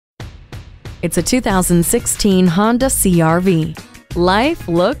It's a 2016 Honda CR-V. Life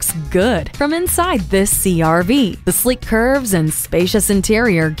looks good from inside this CR-V. The sleek curves and spacious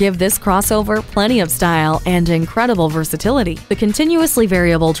interior give this crossover plenty of style and incredible versatility. The continuously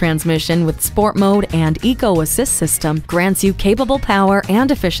variable transmission with Sport Mode and Eco Assist system grants you capable power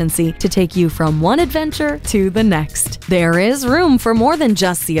and efficiency to take you from one adventure to the next. There is room for more than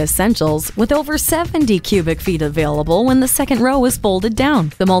just the essentials, with over 70 cubic feet available when the second row is folded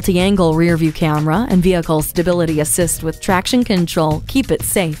down. The multi-angle rear-view camera and vehicle stability assist with traction control keep it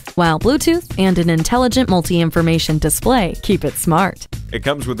safe, while Bluetooth and an intelligent multi-information display keep it smart. It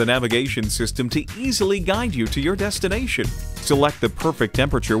comes with a navigation system to easily guide you to your destination. Select the perfect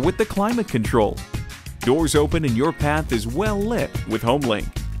temperature with the climate control. Doors open and your path is well lit with HomeLink.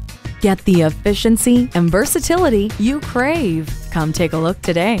 Get the efficiency and versatility you crave. Come take a look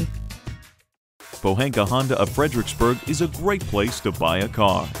today. Pohanka Honda of Fredericksburg is a great place to buy a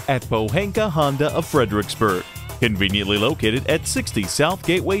car. At Pohanka Honda of Fredericksburg, conveniently located at 60 South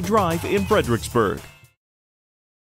Gateway Drive in Fredericksburg.